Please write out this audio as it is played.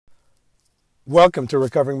Welcome to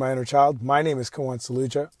Recovering My Inner Child. My name is Kawan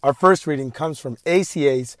Saluja. Our first reading comes from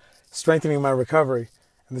ACA's Strengthening My Recovery,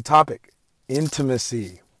 and the topic,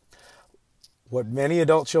 intimacy. What many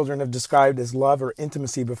adult children have described as love or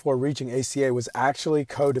intimacy before reaching ACA was actually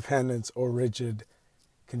codependence or rigid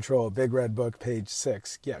control. Big Red Book, page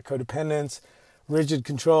 6. Yeah, codependence, rigid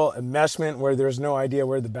control, enmeshment, where there's no idea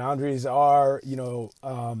where the boundaries are,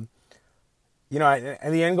 and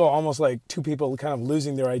the end goal, almost like two people kind of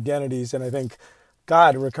losing their identities. And I think,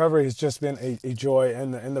 God, recovery has just been a joy,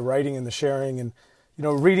 and the writing and the sharing, and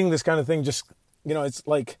reading this kind of thing. Just it's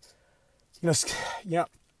like,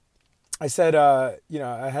 I said,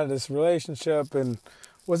 I had this relationship and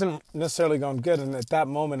wasn't necessarily going good, and at that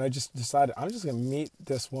moment, I just decided I'm just going to meet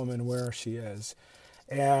this woman where she is.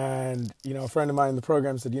 And a friend of mine in the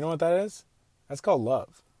program said, "You know what that is? That's called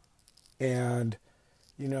love." And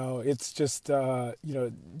it's just,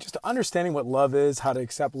 just understanding what love is, how to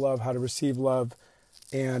accept love, how to receive love.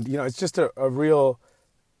 And, it's just a real,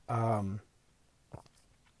 it's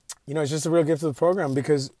just a real gift of the program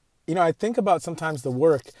because, I think about sometimes the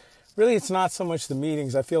work. Really, it's not so much the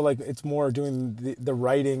meetings. I feel like it's more doing the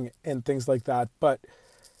writing and things like that. But,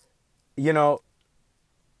 I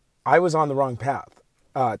was on the wrong path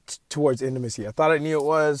towards intimacy. I thought I knew it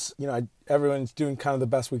was. Everyone's doing kind of the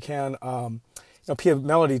best we can. Pia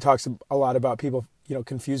Mellody talks a lot about people,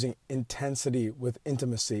 confusing intensity with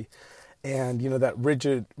intimacy, and that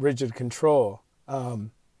rigid control.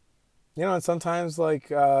 And sometimes,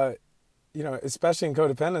 especially in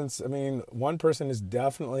codependence, I mean, one person is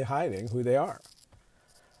definitely hiding who they are.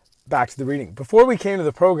 Back to the reading. Before we came to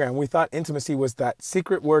the program, we thought intimacy was that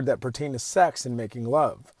secret word that pertained to sex and making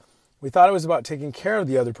love. We thought it was about taking care of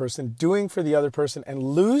the other person, doing for the other person, and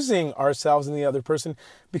losing ourselves in the other person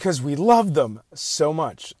because we love them so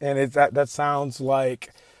much. And that sounds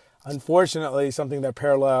like, unfortunately, something that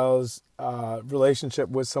parallels relationship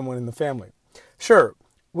with someone in the family. Sure,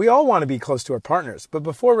 we all want to be close to our partners, but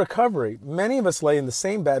before recovery, many of us lay in the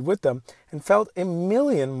same bed with them and felt a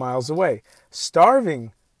million miles away,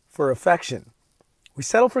 starving for affection. We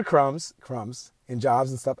settled for crumbs in jobs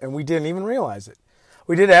and stuff, and we didn't even realize it.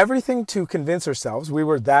 We did everything to convince ourselves we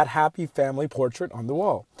were that happy family portrait on the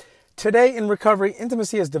wall. Today in recovery,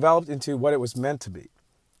 intimacy has developed into what it was meant to be.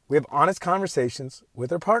 We have honest conversations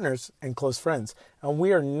with our partners and close friends, and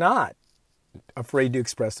we are not afraid to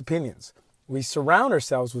express opinions. We surround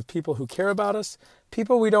ourselves with people who care about us,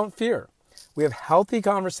 people we don't fear. We have healthy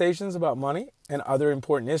conversations about money and other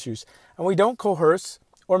important issues, and we don't coerce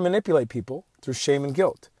or manipulate people through shame and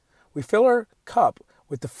guilt. We fill our cup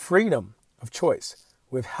with the freedom of choice.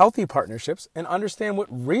 We have healthy partnerships and understand what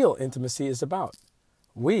real intimacy is about.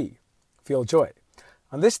 We feel joy.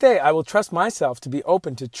 On this day, I will trust myself to be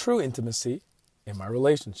open to true intimacy in my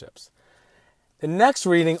relationships. The next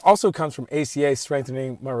reading also comes from ACA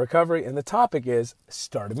Strengthening My Recovery, and the topic is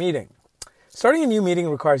Start a Meeting. Starting a new meeting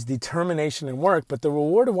requires determination and work, but the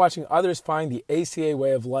reward of watching others find the ACA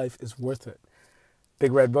way of life is worth it.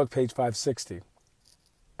 Big Red Book, page 560.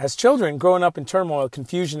 As children, growing up in turmoil,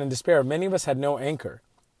 confusion, and despair, many of us had no anchor.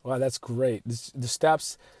 Wow, that's great. The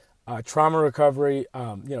steps, trauma recovery,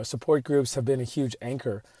 support groups have been a huge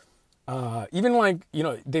anchor. Even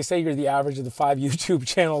they say you're the average of the 5 YouTube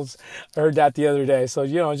channels. I heard that the other day. So,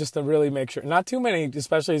 just to really make sure. Not too many,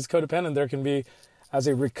 especially as codependent, there can be, as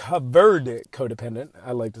a recovered codependent,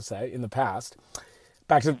 I like to say, in the past.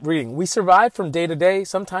 Back to reading. We survive from day to day,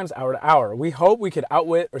 sometimes hour to hour. We hope we could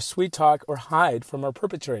outwit or sweet talk or hide from our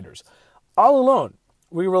perpetrators. All alone,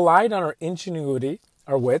 we relied on our ingenuity,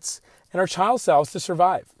 our wits, and our child selves to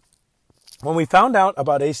survive. When we found out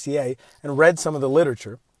about ACA and read some of the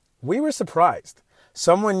literature, we were surprised.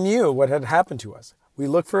 Someone knew what had happened to us. We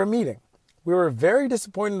looked for a meeting. We were very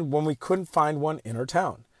disappointed when we couldn't find one in our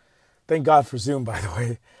town. Thank God for Zoom, by the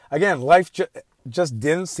way. Again, life just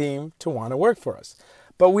didn't seem to want to work for us.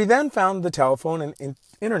 But we then found the telephone and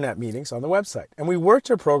internet meetings on the website, and we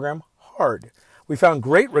worked our program hard. We found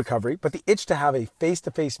great recovery, but the itch to have a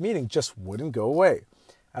face-to-face meeting just wouldn't go away.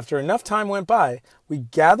 After enough time went by, we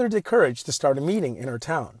gathered the courage to start a meeting in our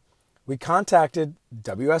town. We contacted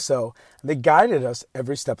WSO, and they guided us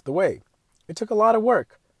every step of the way. It took a lot of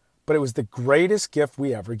work, but it was the greatest gift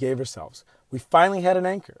we ever gave ourselves. We finally had an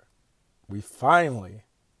anchor. We finally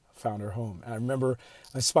found our home. And I remember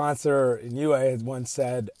a sponsor in UA had once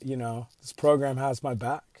said, this program has my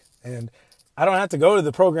back. And I don't have to go to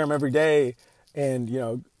the program every day and,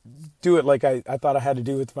 do it like I thought I had to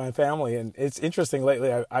do with my family. And it's interesting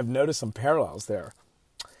lately, I've noticed some parallels there.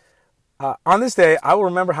 On this day, I will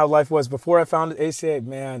remember how life was before I found ACA.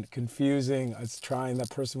 Man, confusing. I was trying.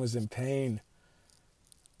 That person was in pain.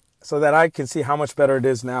 so that I can see how much better it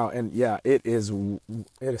is now. And yeah, it is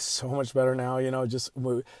so much better now, just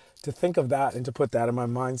to think of that and to put that in my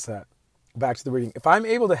mindset. Back to the reading. If I'm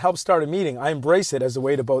able to help start a meeting, I embrace it as a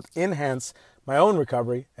way to both enhance my own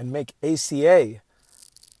recovery and make ACA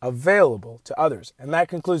available to others. And that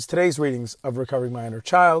concludes today's readings of Recovering My Inner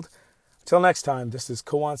Child. Until next time, this is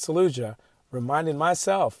Kawan Saluja, reminding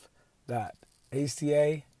myself that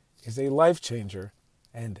ACA is a life changer,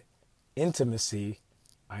 and intimacy,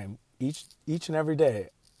 I'm each and every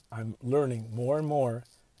day, I'm learning more and more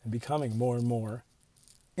and becoming more and more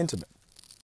intimate.